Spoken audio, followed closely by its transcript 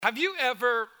Have you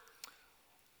ever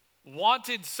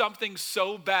wanted something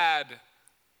so bad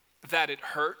that it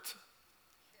hurt?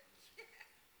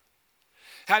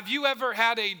 Have you ever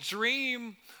had a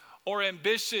dream or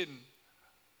ambition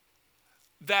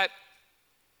that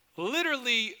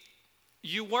literally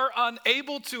you were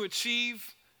unable to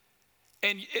achieve,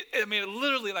 and it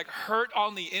literally like hurt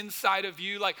on the inside of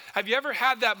you? Like, have you ever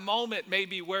had that moment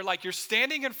maybe where like you're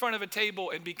standing in front of a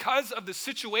table and because of the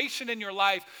situation in your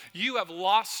life, you have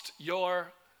lost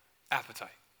your appetite?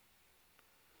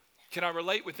 Can I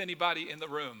relate with anybody in the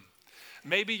room?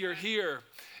 Maybe you're here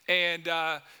and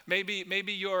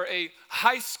maybe you're a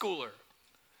high schooler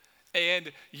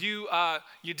and you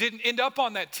didn't end up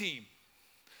on that team.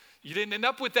 You didn't end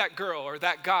up with that girl or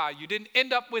that guy. You didn't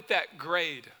end up with that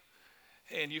grade.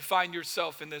 And you find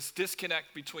yourself in this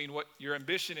disconnect between what your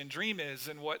ambition and dream is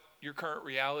and what your current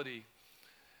reality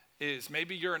is.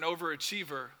 Maybe you're an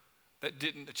overachiever that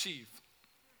didn't achieve.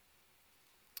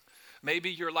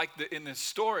 Maybe you're like in this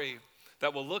story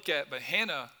that we'll look at, but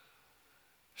Hannah,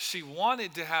 she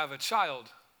wanted to have a child,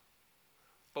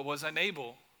 but was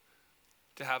unable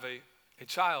to have a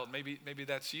child. Maybe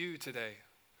that's you today.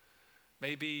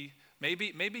 Maybe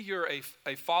you're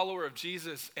a follower of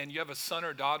Jesus and you have a son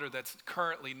or daughter that's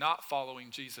currently not following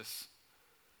Jesus.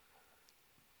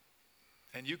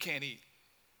 And you can't eat.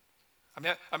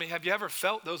 I mean, have you ever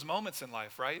felt those moments in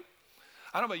life, right?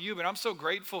 I don't know about you, but I'm so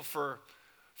grateful for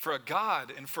a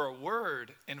God and for a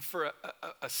word and for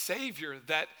a Savior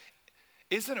that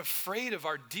isn't afraid of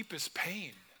our deepest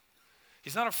pain.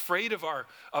 He's not afraid of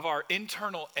our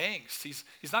internal angst.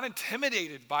 He's not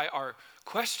intimidated by our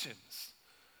questions.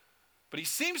 But he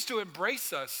seems to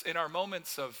embrace us in our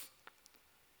moments of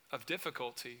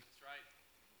difficulty. That's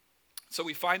right. So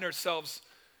we find ourselves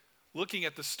looking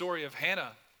at the story of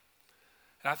Hannah.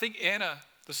 And I think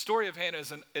the story of Hannah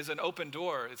is an open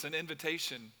door. It's an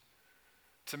invitation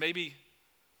to maybe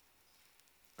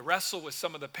wrestle with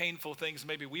some of the painful things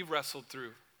maybe we've wrestled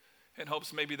through in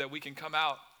hopes maybe that we can come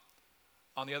out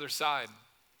on the other side.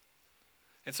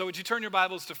 And so would you turn your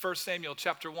Bibles to 1 Samuel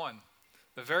chapter 1,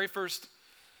 the very first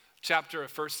chapter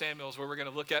of 1 Samuel is where we're going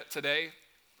to look at today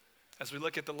as we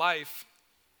look at the life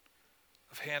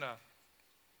of Hannah.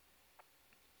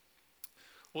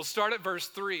 We'll start at verse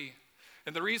 3.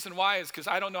 And the reason why is because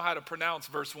I don't know how to pronounce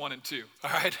verse 1 and 2.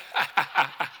 All right?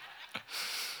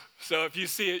 So if you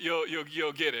see it,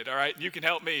 you'll get it. All right? You can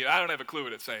help me. I don't have a clue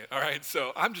what it's saying. All right?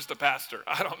 So I'm just a pastor.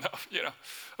 I don't know.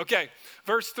 Okay,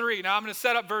 verse 3. Now I'm going to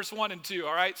set up verse 1 and 2.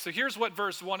 All right? So here's what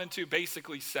verse 1 and 2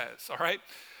 basically says. All right?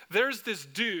 There's this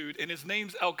dude, and his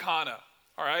name's Elkanah,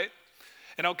 all right?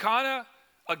 And Elkanah,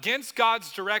 against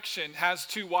God's direction, has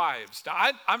 2 wives.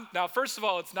 Now, first of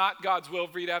all, it's not God's will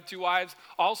for you to have 2 wives.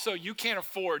 Also, you can't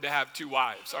afford to have 2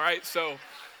 wives, all right? So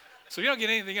you don't get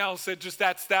anything else.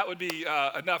 That would be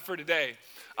enough for today.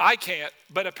 I can't,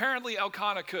 but apparently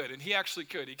Elkanah could, and he actually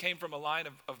could. He came from a line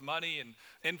of money and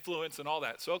influence and all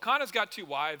that. So Elkanah's got 2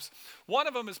 wives. One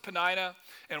of them is Peninnah,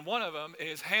 and one of them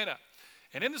is Hannah.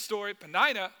 And in the story,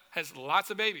 Peninnah has lots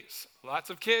of babies, lots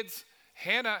of kids.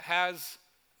 Hannah has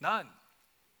none.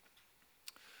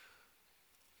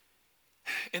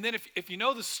 And then if you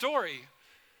know the story,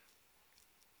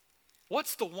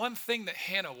 what's the one thing that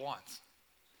Hannah wants?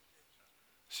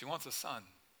 She wants a son.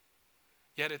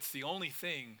 Yet it's the only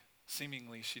thing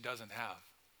seemingly she doesn't have.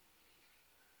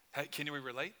 Can we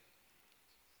relate?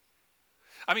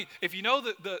 I mean, if you know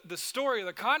the story,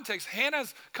 the context,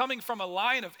 Hannah's coming from a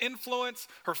line of influence.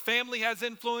 Her family has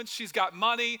influence. She's got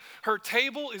money. Her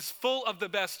table is full of the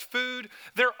best food.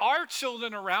 There are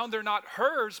children around. They're not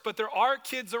hers, but there are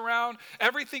kids around.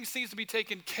 Everything seems to be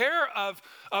taken care of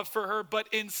for her. But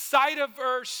inside of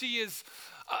her, she's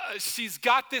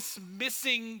got this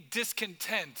missing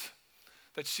discontent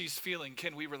that she's feeling.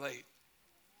 Can we relate?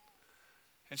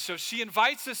 And so she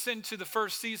invites us into the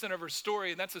first season of her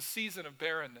story, and that's a season of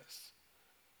barrenness.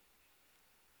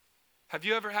 Have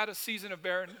you ever had a season of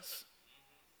barrenness?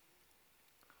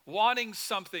 Wanting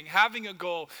something, having a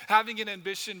goal, having an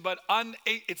ambition, but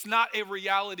it's not a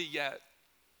reality yet.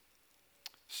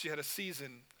 She had a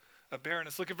season of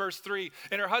barrenness. Look at verse 3.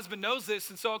 And her husband knows this,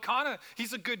 and so Elkanah,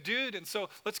 he's a good dude. And so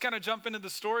let's kind of jump into the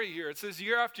story here. It says,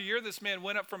 year after year, this man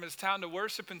went up from his town to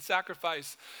worship and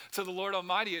sacrifice to the Lord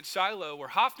Almighty at Shiloh, where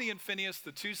Hophni and Phinehas,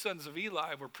 the 2 sons of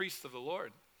Eli, were priests of the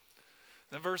Lord.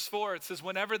 And in verse 4, it says,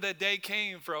 whenever the day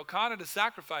came for Elkanah to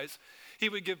sacrifice, he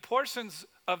would give portions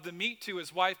of the meat to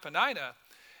his wife Peninnah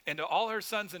and to all her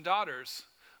sons and daughters.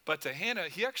 But to Hannah,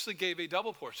 he actually gave a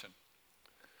double portion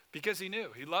because he knew,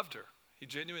 he loved her. He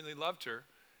genuinely loved her,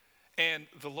 and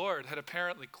the Lord had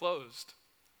apparently closed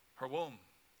her womb.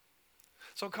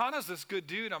 So Elkanah's this good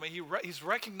dude. I mean, he's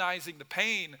recognizing the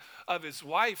pain of his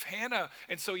wife, Hannah.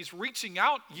 And so he's reaching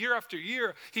out year after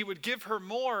year. He would give her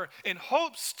more in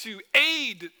hopes to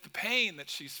aid the pain that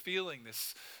she's feeling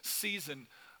this season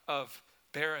of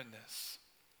barrenness.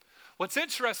 What's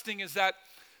interesting is that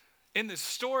in this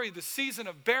story, the season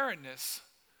of barrenness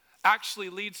actually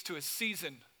leads to a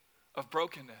season of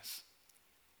brokenness.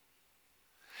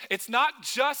 It's not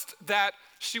just that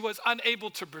she was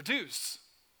unable to produce.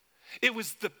 It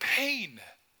was the pain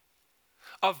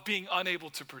of being unable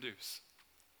to produce.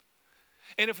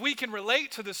 And if we can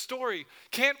relate to the story,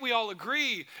 can't we all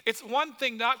agree? It's one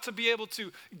thing not to be able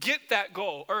to get that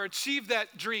goal or achieve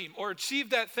that dream or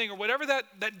achieve that thing or whatever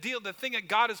that deal, the thing that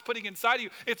God is putting inside of you.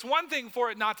 It's one thing for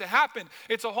it not to happen.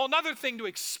 It's a whole nother thing to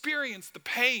experience the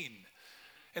pain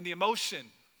and the emotion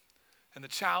and the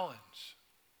challenge.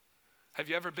 Have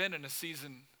you ever been in a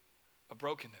season of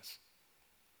brokenness?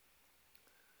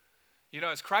 You know,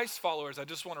 as Christ followers, I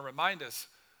just want to remind us,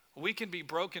 we can be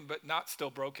broken but not still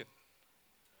broken.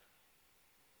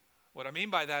 What I mean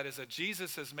by that is that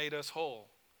Jesus has made us whole,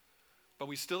 but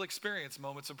we still experience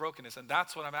moments of brokenness, and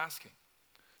that's what I'm asking.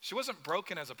 She wasn't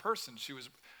broken as a person. She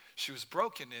was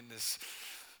broken in this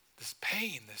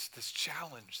pain, this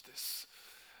challenge,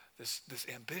 this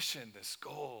ambition, this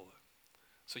goal.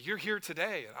 So you're here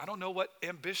today, and I don't know what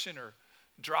ambition or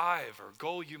drive or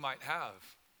goal you might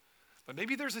have. But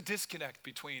maybe there's a disconnect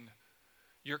between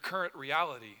your current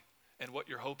reality and what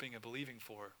you're hoping and believing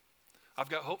for. I've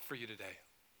got hope for you today.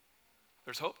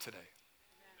 There's hope today.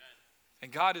 Amen.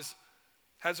 And God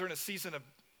has her in a season of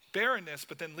barrenness,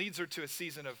 but then leads her to a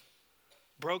season of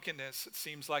brokenness, it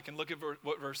seems like. And look at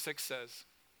what verse 6 says.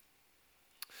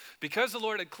 Because the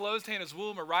Lord had closed Hannah's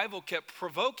womb, a rival kept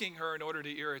provoking her in order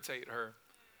to irritate her.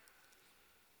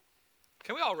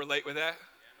 Can we all relate with that?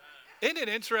 Isn't it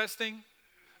interesting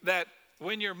that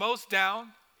when you're most down,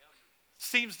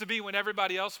 seems to be when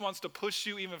everybody else wants to push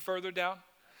you even further down?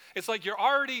 It's like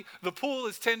the pool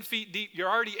is 10 feet deep, you're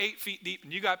already 8 feet deep,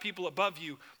 and you got people above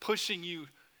you pushing you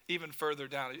even further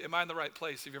down. Am I in the right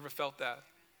place? Have you ever felt that?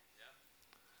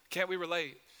 Can't we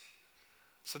relate?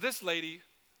 So this lady,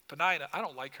 Peninnah, I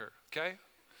don't like her, okay?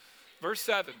 Verse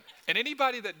 7, and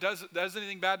anybody that does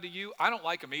anything bad to you, I don't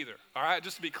like them either, all right?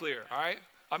 Just to be clear, all right?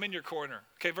 I'm in your corner.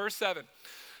 Okay, verse 7.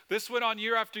 This went on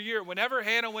year after year. Whenever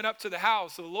Hannah went up to the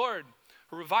house of the Lord,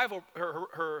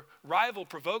 her rival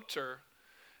provoked her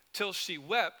till she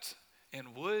wept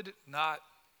and would not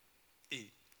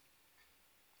eat.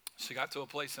 She got to a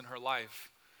place in her life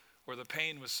where the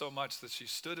pain was so much that she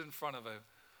stood in front of a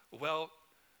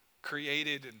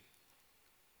well-created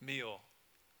meal,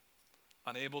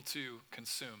 unable to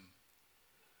consume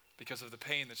because of the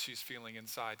pain that she's feeling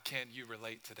inside. Can you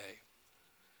relate today?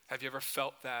 Have you ever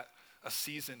felt that? A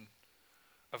season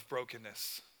of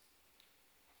brokenness.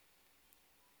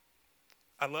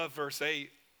 I love verse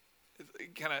 8.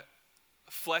 It kind of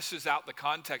fleshes out the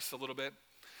context a little bit.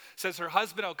 It says her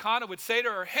husband Elkanah would say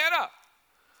to her, Hannah,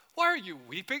 why are you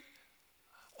weeping?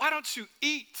 Why don't you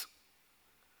eat?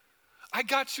 I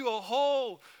got you a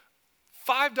whole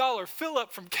 $5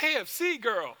 fill-up from KFC,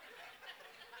 girl.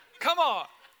 Come on.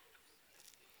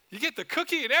 You get the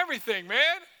cookie and everything,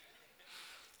 man.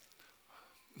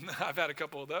 I've had a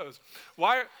couple of those.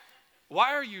 Why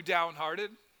are you downhearted?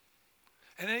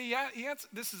 And then he answers,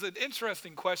 this is an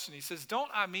interesting question. He says, don't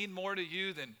I mean more to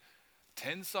you than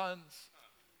 10 sons?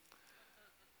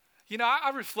 You know,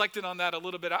 I reflected on that a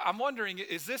little bit. I'm wondering,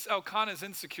 is this Elkanah's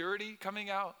insecurity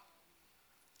coming out?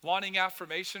 Wanting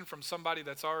affirmation from somebody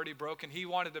that's already broken. He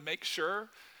wanted to make sure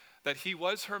that he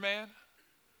was her man.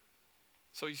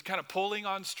 So he's kind of pulling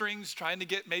on strings, trying to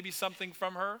get maybe something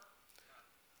from her.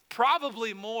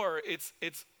 Probably more, it's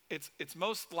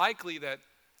most likely that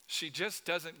he just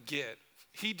doesn't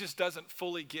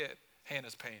fully get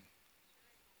Hannah's pain.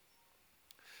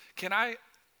 Can I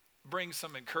bring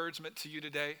some encouragement to you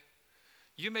today?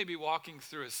 You may be walking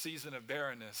through a season of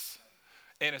barrenness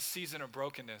and a season of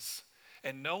brokenness,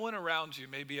 and no one around you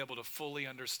may be able to fully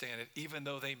understand it, even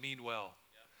though they mean well.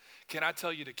 Can I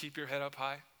tell you to keep your head up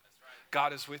high?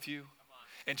 God is with you.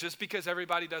 And just because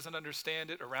everybody doesn't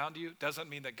understand it around you doesn't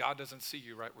mean that God doesn't see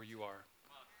you right where you are.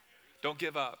 Don't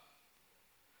give up.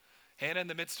 Hannah, in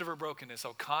the midst of her brokenness,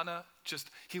 Elkanah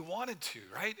he wanted to,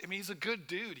 right? I mean, he's a good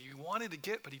dude. He wanted to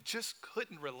get, but he just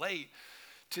couldn't relate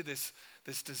to this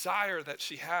desire that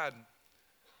she had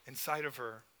inside of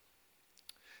her.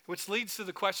 Which leads to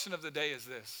the question of the day is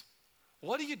this.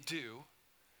 What do you do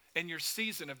in your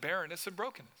season of barrenness and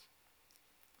brokenness?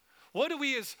 What do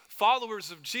we as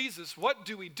followers of Jesus, what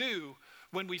do we do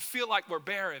when we feel like we're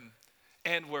barren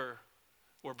and we're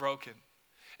broken?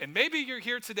 And maybe you're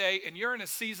here today and you're in a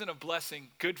season of blessing.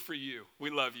 Good for you. We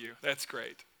love you. That's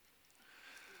great.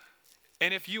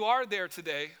 And if you are there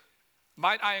today,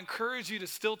 might I encourage you to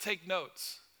still take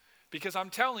notes? Because I'm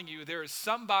telling you, there is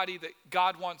somebody that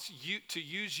God wants you to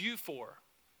use you for.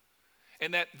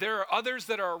 And that there are others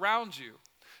that are around you.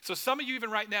 So some of you even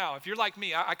right now, if you're like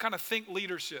me, I kind of think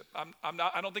leadership.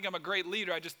 I don't think I'm a great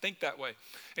leader. I just think that way.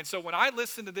 And so when I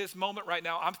listen to this moment right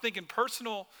now, I'm thinking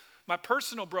my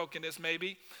personal brokenness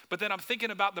maybe, but then I'm thinking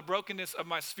about the brokenness of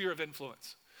my sphere of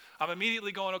influence. I'm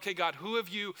immediately going, okay, God, who have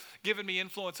you given me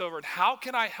influence over? And how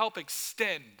can I help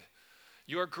extend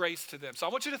your grace to them? So I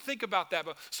want you to think about that.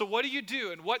 But so what do you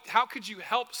do? And how could you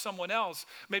help someone else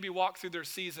maybe walk through their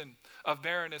season of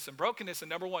barrenness and brokenness? And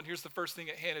number one, here's the first thing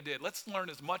that Hannah did. Let's learn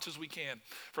as much as we can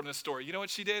from this story. You know what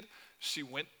she did? She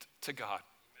went to God.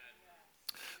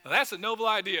 Now that's a noble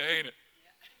idea, ain't it?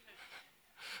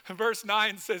 Verse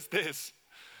 9 says this.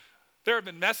 There have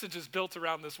been messages built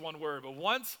around this one word, but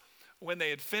once when they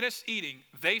had finished eating,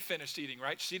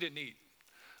 right? She didn't eat.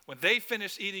 When they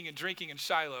finished eating and drinking in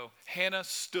Shiloh, Hannah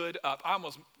stood up. I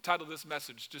almost titled this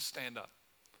message, just stand up.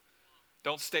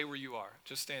 Don't stay where you are,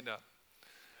 just stand up.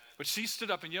 But she stood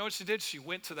up, and you know what she did? She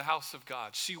went to the house of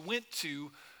God. She went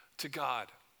to God.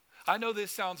 I know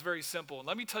this sounds very simple, and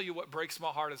let me tell you what breaks my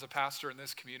heart as a pastor in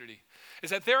this community, is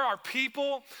that there are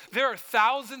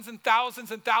thousands and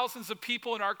thousands and thousands of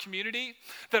people in our community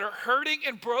that are hurting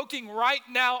and broken right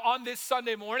now on this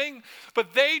Sunday morning,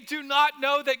 but they do not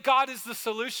know that God is the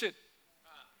solution.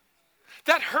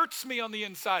 That hurts me on the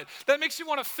inside. That makes me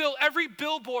want to fill every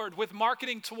billboard with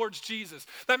marketing towards Jesus.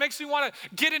 That makes me want to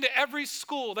get into every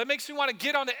school. That makes me want to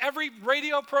get onto every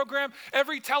radio program,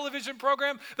 every television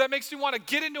program. That makes me want to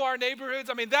get into our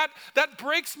neighborhoods. I mean, that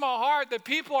breaks my heart that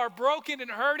people are broken and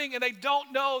hurting and they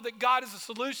don't know that God is a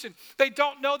solution. They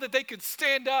don't know that they could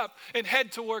stand up and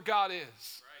head to where God is. Right.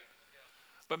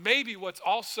 Yeah. But maybe what's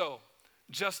also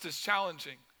just as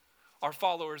challenging are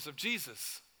followers of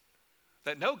Jesus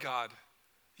that know God,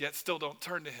 yet still don't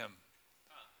turn to him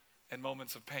in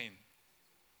moments of pain,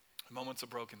 moments of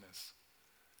brokenness.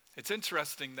 It's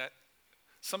interesting that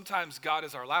sometimes God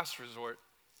is our last resort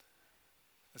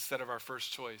instead of our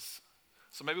first choice.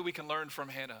 So maybe we can learn from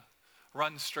Hannah.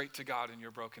 Run straight to God in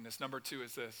your brokenness. Number two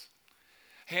is this.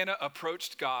 Hannah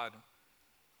approached God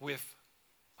with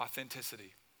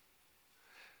authenticity.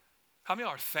 How many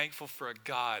are thankful for a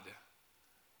God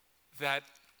that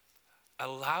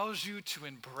allows you to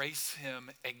embrace him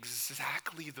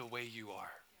exactly the way you are?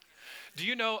 Do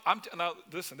you know, now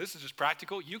listen, this is just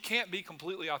practical. You can't be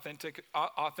completely authentic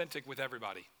with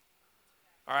everybody.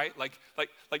 All right? Like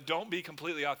don't be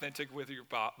completely authentic with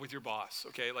your boss,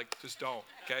 okay? Like just don't,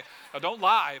 okay? Now don't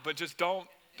lie, but just don't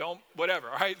whatever,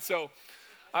 all right? So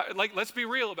let's be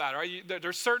real about it, all right?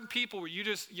 There's certain people where you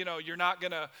just, you're not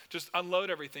going to just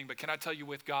unload everything, but can I tell you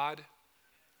with God,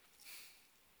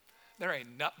 there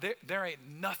ain't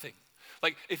nothing.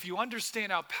 Like if you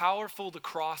understand how powerful the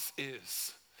cross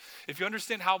is, if you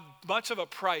understand how much of a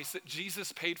price that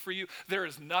Jesus paid for you, there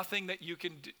is nothing that you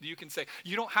can say.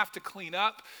 You don't have to clean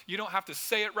up. You don't have to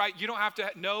say it right. You don't have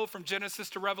to know from Genesis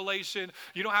to Revelation.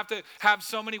 You don't have to have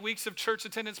so many weeks of church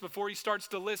attendance before he starts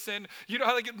to listen. You don't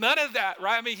have to get none of that,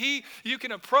 right? I mean, you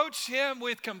can approach him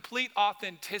with complete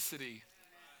authenticity.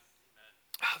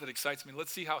 That excites me.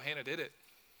 Let's see how Hannah did it.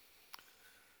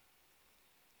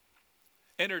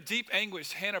 In her deep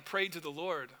anguish, Hannah prayed to the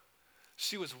Lord.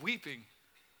 She was weeping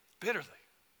bitterly.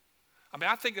 I mean,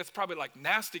 I think that's probably like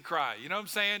nasty cry. You know what I'm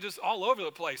saying? Just all over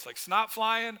the place, like snot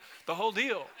flying, the whole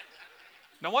deal.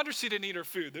 No wonder she didn't eat her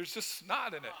food. There's just snot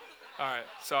in it. All right,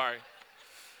 sorry.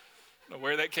 I don't know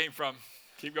where that came from.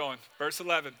 Keep going. Verse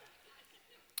 11.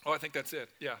 Oh, I think that's it.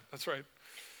 Yeah, that's right.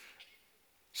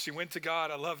 She went to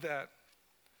God. I love that.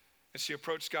 And she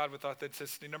approached God with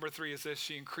authenticity. Number 3 is this.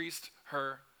 She increased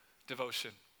her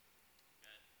devotion.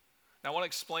 Now I want to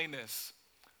explain this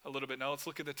a little bit. Now let's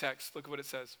look at the text. Look at what it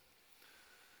says.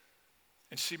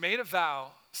 And she made a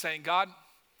vow saying, God,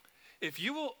 if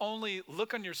you will only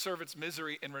look on your servant's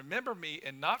misery and remember me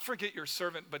and not forget your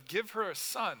servant, but give her a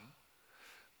son,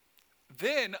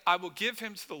 then I will give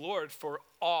him to the Lord for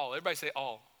all. Everybody say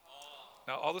all.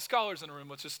 Now, all the scholars in the room,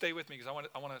 let's just stay with me because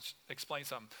I want to explain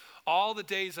something. All the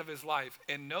days of his life,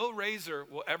 and no razor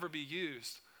will ever be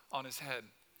used on his head.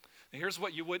 Now, here's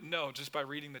what you wouldn't know just by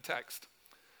reading the text.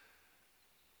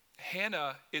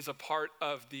 Hannah is a part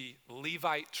of the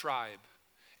Levite tribe,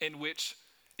 in which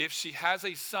if she has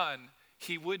a son,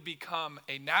 he would become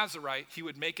a Nazirite. He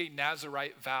would make a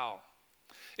Nazirite vow.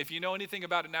 If you know anything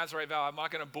about a Nazirite vow, I'm not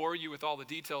going to bore you with all the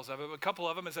details of it, but a couple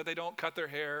of them is that they don't cut their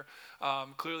hair.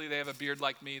 Clearly, they have a beard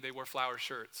like me. They wear flower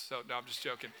shirts. So, no, I'm just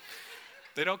joking.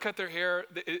 They don't cut their hair.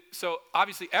 So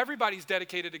obviously everybody's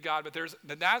dedicated to God, but there's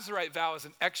the Nazirite vow is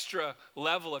an extra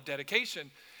level of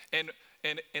dedication. And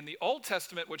in the Old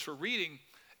Testament, which we're reading,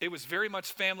 it was very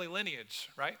much family lineage,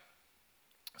 right?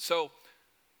 So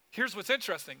here's what's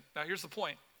interesting. Now here's the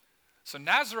point. So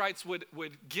Nazirites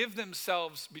would give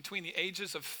themselves between the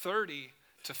ages of 30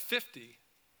 to 50,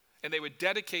 and they would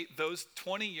dedicate those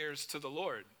 20 years to the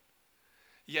Lord.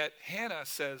 Yet Hannah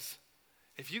says,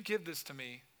 if you give this to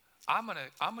me, I'm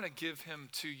gonna give him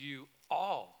to you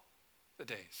all the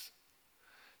days.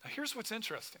 Now here's what's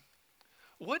interesting.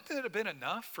 Wouldn't it have been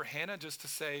enough for Hannah just to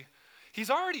say, he's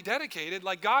already dedicated,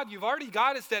 like God, you've already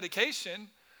got his dedication.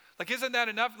 Like, isn't that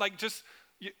enough? Like, just,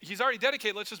 he's already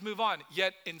dedicated, let's just move on.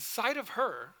 Yet inside of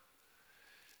her,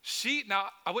 now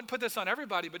I wouldn't put this on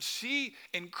everybody, but she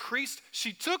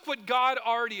took what God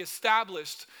already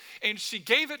established and she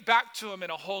gave it back to him in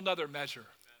a whole nother measure.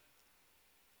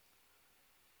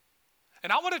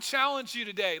 And I want to challenge you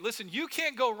today. Listen, you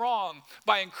can't go wrong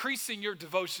by increasing your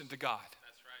devotion to God.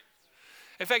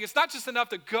 In fact, it's not just enough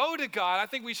to go to God. I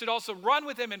think we should also run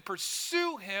with him and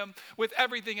pursue him with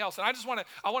everything else. And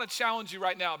I want to challenge you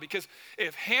right now, because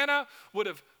if Hannah would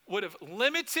have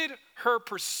limited her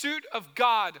pursuit of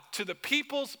God to the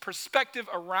people's perspective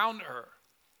around her,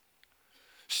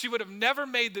 she would have never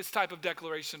made this type of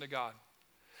declaration to God.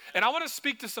 And I want to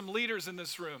speak to some leaders in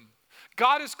this room.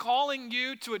 God is calling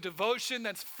you to a devotion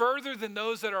that's further than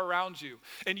those that are around you.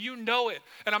 And you know it.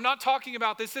 And I'm not talking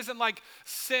about, this isn't like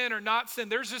sin or not sin.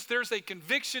 There's a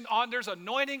conviction there's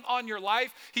anointing on your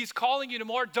life. He's calling you to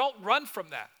more. Don't run from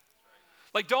that.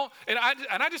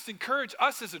 I just encourage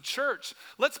us as a church,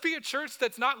 let's be a church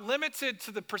that's not limited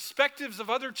to the perspectives of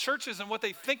other churches and what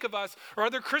they think of us, or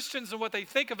other Christians and what they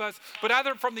think of us, but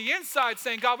either from the inside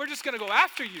saying, God, we're just going to go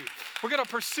after you. We're going to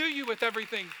pursue you with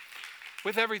everything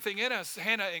in us.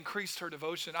 Hannah increased her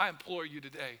devotion. I implore you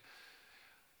today,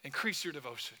 increase your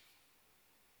devotion.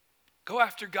 Go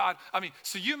after God.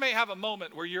 So you may have a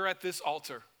moment where you're at this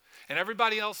altar and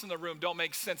everybody else in the room don't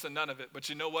make sense of none of it. But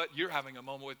you know what? You're having a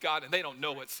moment with God and they don't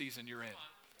know what season you're in.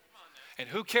 And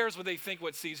who cares what they think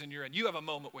what season you're in? You have a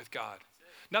moment with God.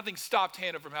 Nothing stopped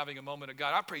Hannah from having a moment of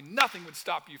God. I pray nothing would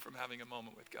stop you from having a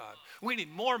moment with God. We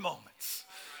need more moments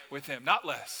with him, not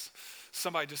less.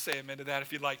 Somebody just say amen to that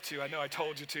if you'd like to. I know I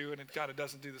told you to, and it kind of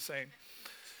doesn't do the same.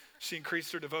 She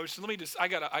increased her devotion. I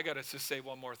gotta just say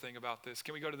one more thing about this.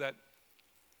 Can we go to that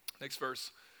next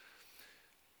verse?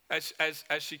 As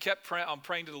she kept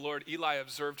praying to the Lord, Eli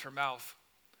observed her mouth.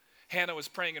 Hannah was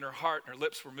praying in her heart, and her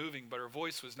lips were moving, but her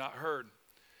voice was not heard.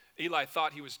 Eli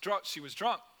thought she was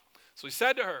drunk. So he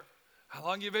said to her, how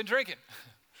long have you been drinking?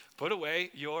 Put away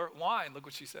your wine. Look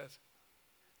what she says.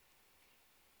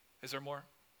 Is there more?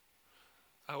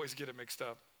 I always get it mixed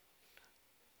up.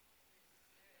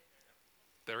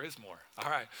 There is more. All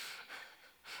right.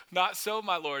 Not so,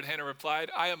 my Lord, Hannah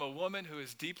replied. I am a woman who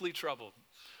is deeply troubled.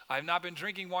 I have not been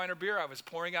drinking wine or beer. I was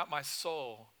pouring out my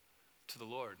soul to the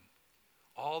Lord.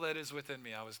 All that is within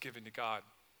me I was giving to God.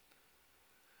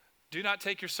 Do not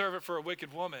take your servant for a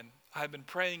wicked woman. I have been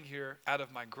praying here out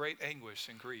of my great anguish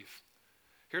and grief.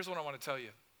 Here's what I want to tell you.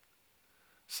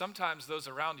 Sometimes those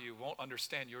around you won't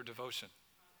understand your devotion.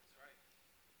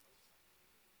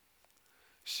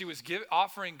 She was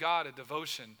offering God a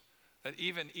devotion that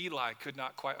even Eli could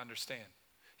not quite understand.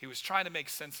 He was trying to make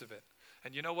sense of it.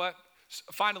 And you know what?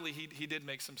 Finally, he did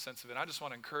make some sense of it. I just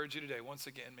want to encourage you today, once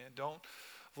again, man, don't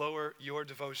lower your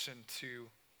devotion to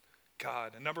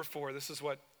God. And number 4, this is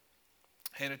what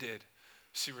Hannah did.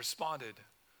 She responded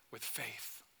with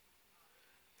faith.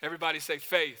 Everybody say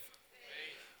faith.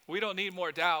 We don't need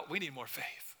more doubt. We need more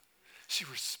faith. She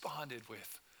responded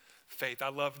with faith. I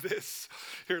love this.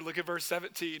 Here, look at verse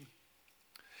 17.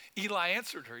 Eli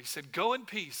answered her. He said, go in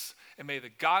peace, and may the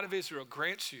God of Israel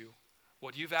grant you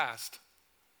what you've asked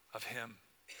of him.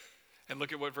 And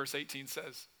look at what verse 18 says.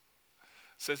 It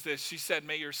says this. She said,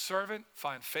 may your servant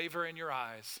find favor in your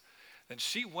eyes. Then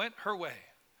she went her way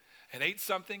and ate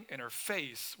something, and her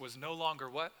face was no longer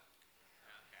what?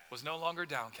 Was no longer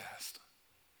downcast.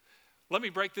 Let me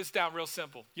break this down real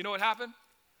simple. You know what happened?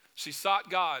 She sought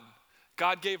God.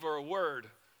 God gave her a word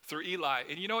through Eli.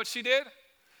 And you know what she did?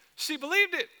 She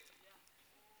believed it.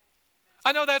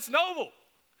 I know that's noble.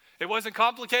 It wasn't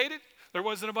complicated. There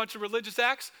wasn't a bunch of religious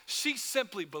acts. She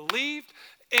simply believed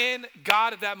in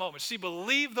God at that moment. She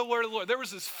believed the word of the Lord. There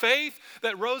was this faith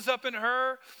that rose up in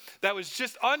her that was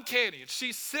just uncanny. And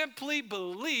she simply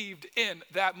believed in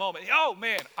that moment. Oh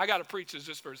man, I got to preach this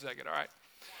just for a second, all right?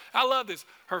 I love this.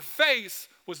 Her face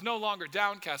was no longer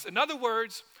downcast. In other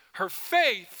words, her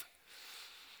faith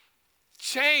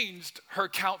changed her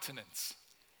countenance.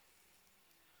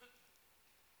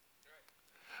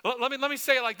 Let me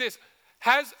say it like this.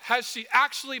 Has she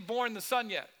actually borne the son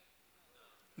yet?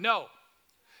 No.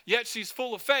 Yet she's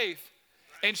full of faith,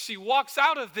 and she walks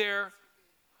out of there.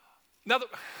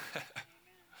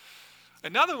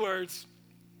 In other words,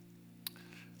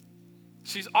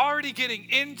 she's already getting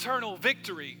internal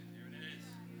victory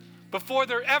before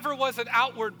there ever was an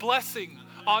outward blessing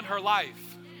on her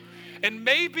life. And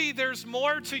maybe there's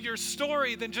more to your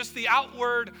story than just the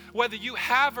outward, whether you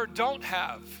have or don't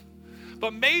have.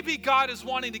 But maybe God is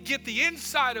wanting to get the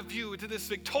inside of you to this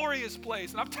victorious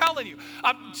place. And I'm telling you,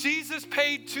 Jesus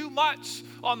paid too much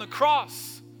on the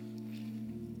cross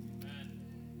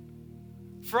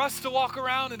for us to walk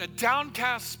around in a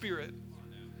downcast spirit.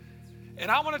 And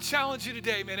I want to challenge you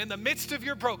today, man, in the midst of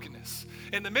your brokenness,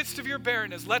 in the midst of your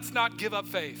barrenness, let's not give up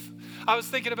faith. I was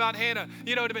thinking about Hannah.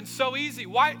 You know, it would have been so easy.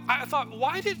 Why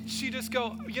didn't she just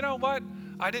go, you know what?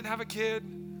 I didn't have a kid.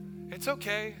 It's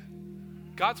okay.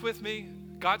 God's with me.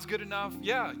 God's good enough.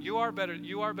 Yeah, you are better.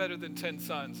 You are better than 10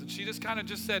 sons. And she just kind of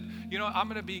just said, you know, I'm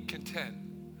going to be content.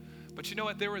 But you know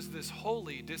what? There was this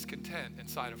holy discontent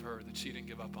inside of her that she didn't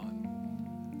give up on.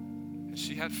 And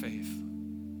she had faith.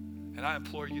 And I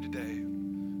implore you today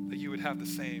that you would have the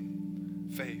same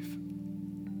faith.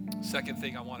 Second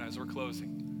thing I want as we're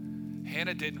closing,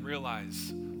 Hannah didn't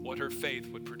realize what her faith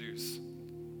would produce.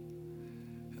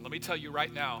 And let me tell you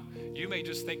right now, you may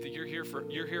just think that you're here for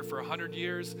 100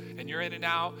 years and you're in and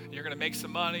out and you're going to make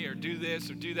some money or do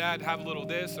this or do that, have a little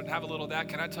this or have a little that.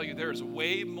 Can I tell you, there is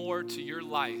way more to your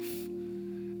life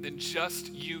than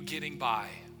just you getting by.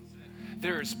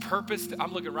 There is purpose.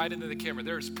 I'm looking right into the camera.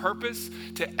 There is purpose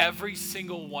to every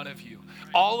single one of you.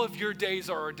 All of your days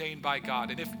are ordained by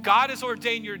God. And if God has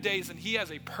ordained your days, then He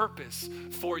has a purpose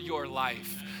for your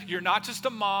life. You're not just a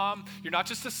mom. You're not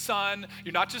just a son.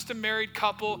 You're not just a married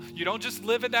couple. You don't just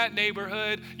live in that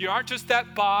neighborhood. You aren't just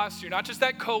that boss. You're not just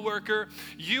that coworker.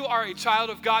 You are a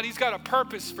child of God. He's got a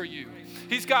purpose for you.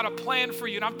 He's got a plan for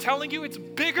you. And I'm telling you, it's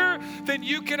bigger than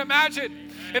you can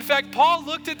imagine. In fact, Paul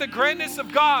looked at the greatness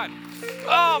of God.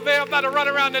 Oh, man, I'm about to run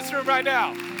around this room right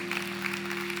now.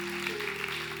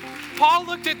 Paul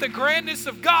looked at the grandness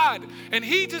of God, and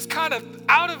he just kind of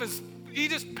he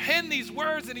just penned these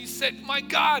words, and he said, my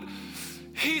God,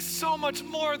 He's so much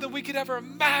more than we could ever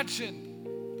imagine,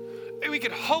 we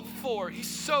could hope for. He's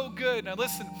so good. Now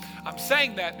listen, I'm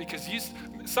saying that because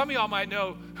some of y'all might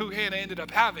know who Hannah ended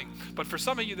up having, but for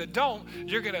some of you that don't,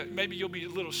 maybe you'll be a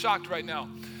little shocked right now,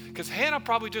 because Hannah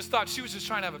probably just thought she was just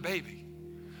trying to have a baby.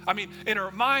 I mean, in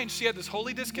her mind, she had this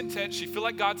holy discontent. She felt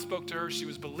like God spoke to her. She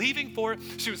was believing for it.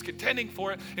 She was contending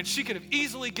for it. And she could have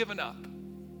easily given up.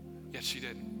 Yet she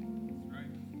didn't. Right.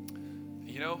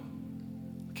 You know,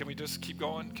 can we just keep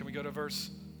going? Can we go to verse?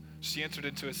 She entered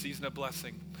into a season of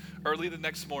blessing. Early the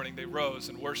next morning, they rose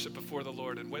and worshiped before the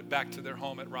Lord and went back to their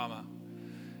home at Ramah.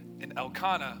 And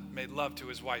Elkanah made love to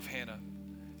his wife Hannah.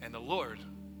 And the Lord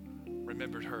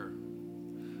remembered her.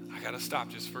 I got to stop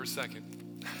just for a second.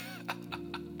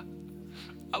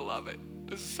 I love it.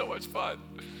 This is so much fun.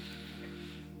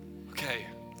 Okay.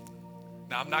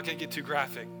 Now, I'm not going to get too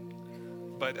graphic,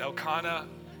 but Elkanah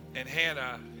and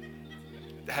Hannah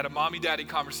had a mommy-daddy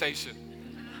conversation.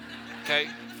 Okay?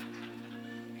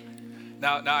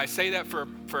 Now I say that for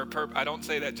a purpose. I don't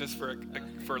say that just for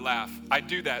a laugh. I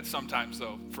do that sometimes,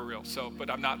 though, for real.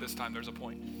 But I'm not this time. There's a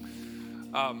point.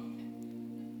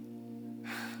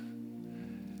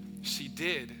 She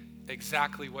did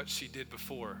exactly what she did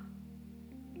before.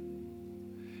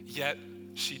 Yet,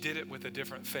 she did it with a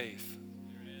different faith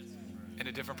and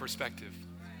a different perspective.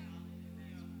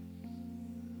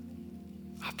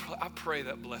 I pray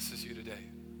that blesses you today.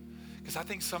 Because I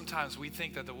think sometimes we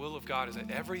think that the will of God is that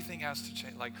everything has to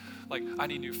change. Like I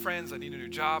need new friends, I need a new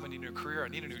job, I need a new career, I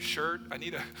need a new shirt, I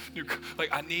need a new,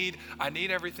 I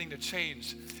need everything to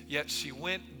change. Yet she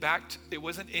went back it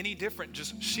wasn't any different,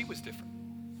 just she was different.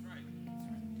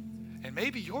 And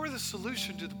maybe you're the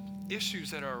solution to the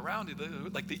issues that are around you,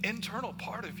 like the internal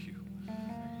part of you.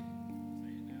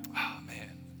 Oh,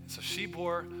 man. So she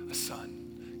bore a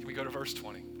son. Can we go to verse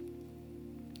 20?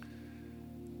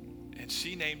 And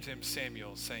she named him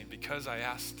Samuel, saying, because I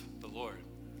asked the Lord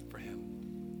for him.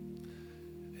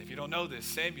 And if you don't know this,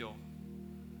 Samuel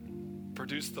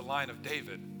produced the line of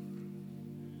David,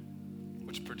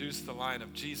 which produced the line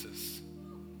of Jesus.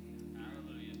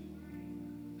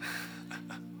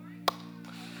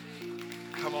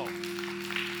 Come on.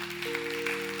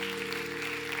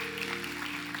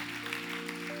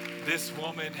 This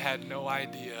woman had no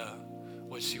idea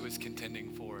what she was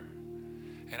contending for.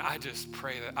 And I just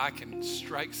pray that I can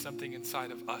strike something inside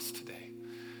of us today.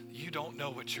 You don't know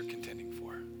what you're contending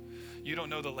for. You don't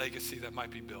know the legacy that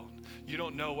might be built. You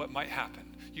don't know what might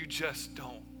happen. You just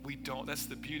don't we don't. That's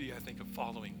the beauty, I think, of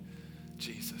following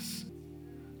Jesus.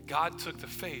 God took the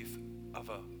faith of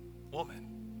a woman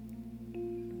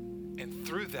and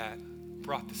through that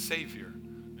brought the Savior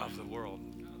of the world.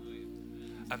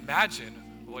 Imagine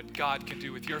what God can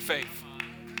do with your faith.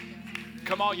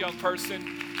 Come on, young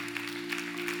person.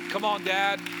 Come on,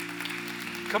 dad.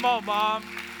 Come on, mom.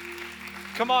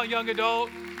 Come on, young adult.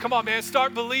 Come on, man.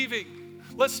 Start believing.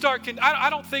 Let's start. I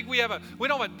don't think we have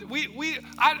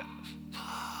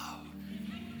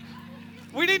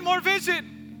we need more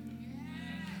vision.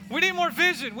 We need more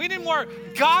vision. We need more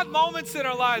God moments in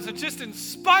our lives that just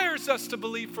inspires us to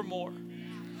believe for more.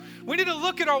 We need to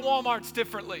look at our Walmarts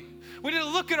differently. We need to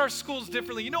look at our schools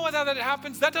differently. You know how that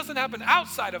happens? That doesn't happen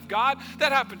outside of God.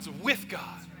 That happens with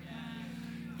God.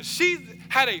 She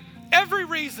had every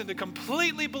reason to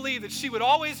completely believe that she would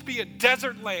always be a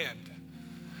desert land,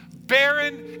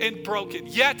 barren and broken.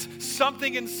 Yet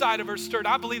something inside of her stirred.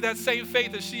 I believe that same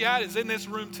faith that she had is in this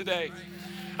room today.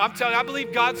 I'm telling you, I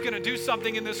believe God's going to do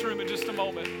something in this room in just a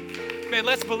moment. Man,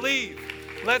 let's believe.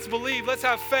 Let's believe. Let's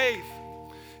have faith.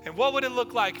 And what would it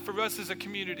look like for us as a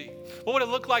community? What would it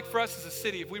look like for us as a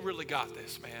city if we really got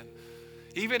this, man?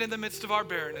 Even in the midst of our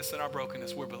barrenness and our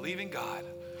brokenness, we're believing God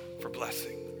for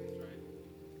blessing.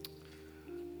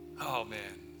 Oh, man.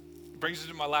 It brings us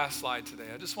to my last slide today.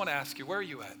 I just want to ask you, where are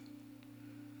you at?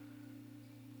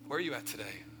 Where are you at today?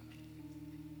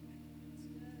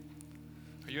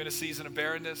 Are you in a season of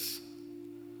barrenness?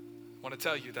 I want to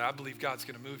tell you that I believe God's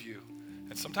going to move you.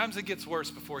 And sometimes it gets worse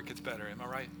before it gets better. Am I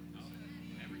right?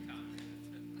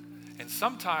 And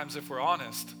sometimes, if we're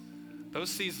honest,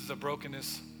 those seasons of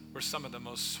brokenness were some of the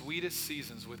most sweetest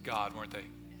seasons with God, weren't they?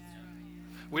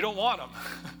 We don't want them.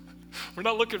 We're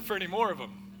not looking for any more of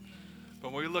them.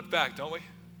 But when we look back, don't we?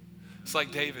 It's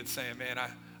like David saying, man,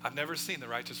 I've never seen the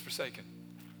righteous forsaken.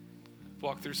 I've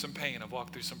walked through some pain. I've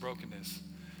walked through some brokenness.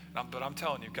 But I'm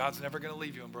telling you, God's never going to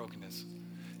leave you in brokenness.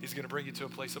 He's going to bring you to a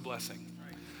place of blessing.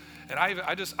 And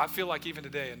I feel like even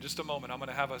today, in just a moment, I'm going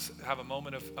to have us have a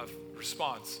moment of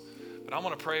response. But I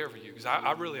want to pray over you because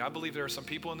I believe there are some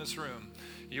people in this room.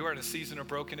 You are in a season of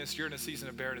brokenness. You're in a season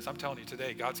of barrenness. I'm telling you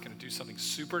today, God's going to do something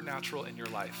supernatural in your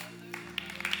life.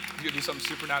 He's going to do something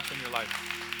supernatural in your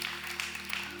life.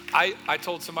 I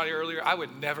told somebody earlier, I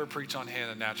would never preach on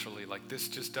Hannah naturally. Like this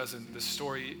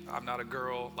story, I'm not a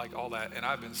girl, like all that. And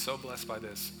I've been so blessed by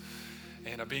this.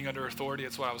 And being under authority,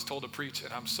 it's what I was told to preach.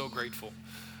 And I'm so grateful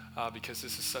because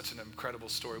this is such an incredible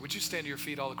story. Would you stand to your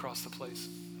feet all across the place?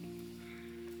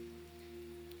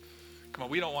 Come on,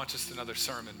 we don't want just another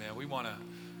sermon, man. We want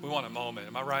a moment.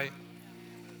 Am I right?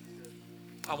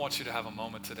 I want you to have a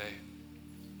moment today.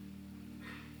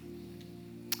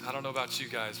 I don't know about you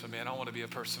guys, but man, I want to be a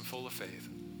person full of faith.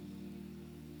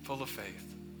 Full of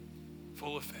faith.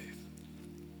 Full of faith.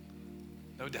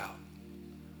 No doubt.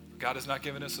 God has not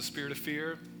given us a spirit of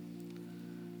fear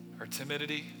or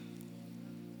timidity,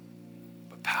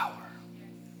 but power,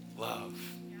 love,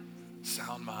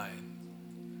 sound mind.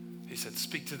 He said,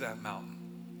 speak to that mountain.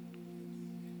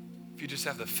 If you just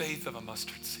have the faith of a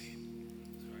mustard seed,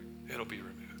 it'll be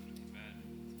removed.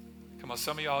 Come on,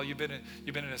 some of y'all, you've been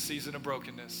in a season of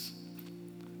brokenness.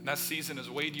 And that season has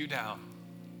weighed you down.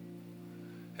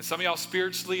 And some of y'all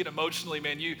spiritually and emotionally,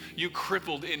 man, you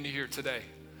crippled into here today.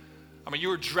 I mean, you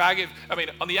were dragging,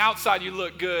 on the outside you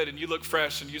look good and you look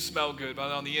fresh and you smell good,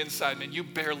 but on the inside, man, you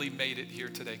barely made it here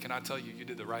today. Can I tell you, you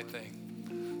did the right thing.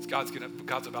 God's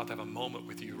about to have a moment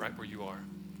with you right where you are.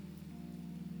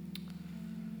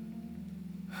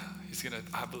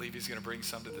 I believe He's gonna bring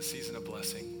some to the season of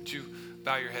blessing. Would you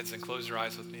bow your heads and close your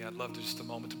eyes with me? I'd love to just a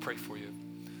moment to pray for you.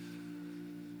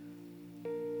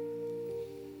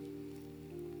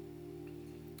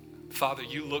 Father,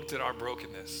 you looked at our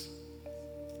brokenness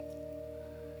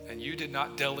and you did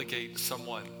not delegate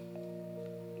someone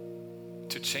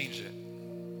to change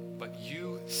it, but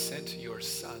you sent your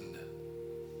Son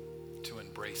to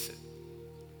embrace it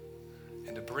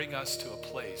and to bring us to a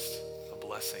place of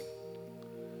blessing,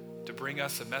 to bring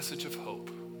us a message of hope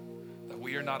that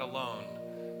we are not alone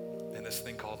in this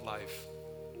thing called life.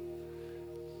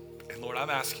 And Lord, I'm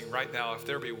asking right now, if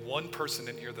there be one person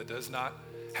in here that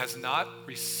has not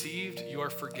received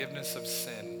your forgiveness of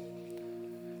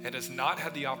sin and has not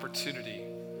had the opportunity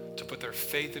to put their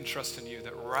faith and trust in you,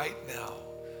 that right now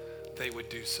they would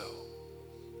do so,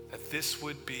 that this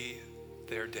would be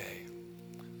their day.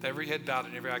 With every head bowed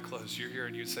and every eye closed, you're here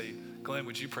and you'd say, Glenn,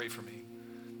 would you pray for me?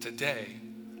 Today,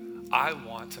 I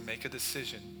want to make a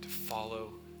decision to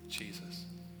follow Jesus.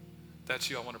 If that's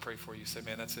you, I want to pray for you. Say,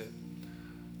 man, that's it.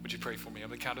 Would you pray for me? I'm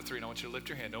going to count to 3 and I want you to lift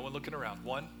your hand. No one looking around.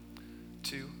 1,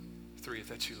 2, 3. If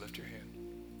that's you, lift your hand.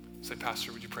 Say,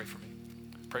 Pastor, would you pray for me?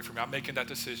 Pray for me. I'm making that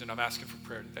decision. I'm asking for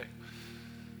prayer today.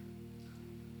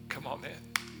 Come on, man.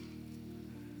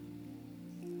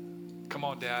 Come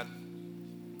on, Dad.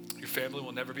 Your family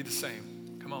will never be the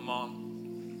same. Come on,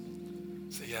 Mom.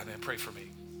 Say, yeah, man, pray for me.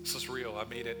 This is real. I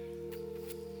made it.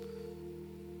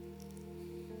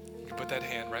 You can put that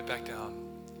hand right back down.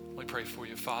 Let me pray for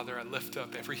you. Father, I lift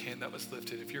up every hand that was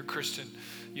lifted. If you're a Christian,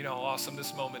 you know how awesome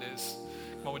this moment is.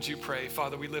 Come on, would you pray?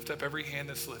 Father, we lift up every hand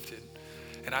that's lifted.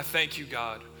 And I thank you,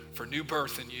 God, for new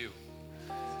birth in you.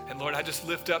 And Lord, I just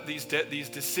lift up these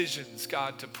decisions,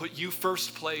 God, to put you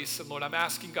first place. And Lord, I'm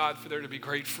asking God for there to be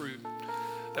great fruit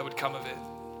that would come of it.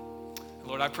 And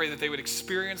Lord, I pray that they would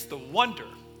experience the wonder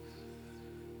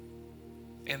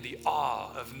and the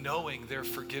awe of knowing their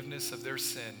forgiveness of their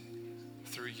sin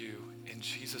through you. In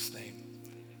Jesus' name,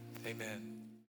 amen.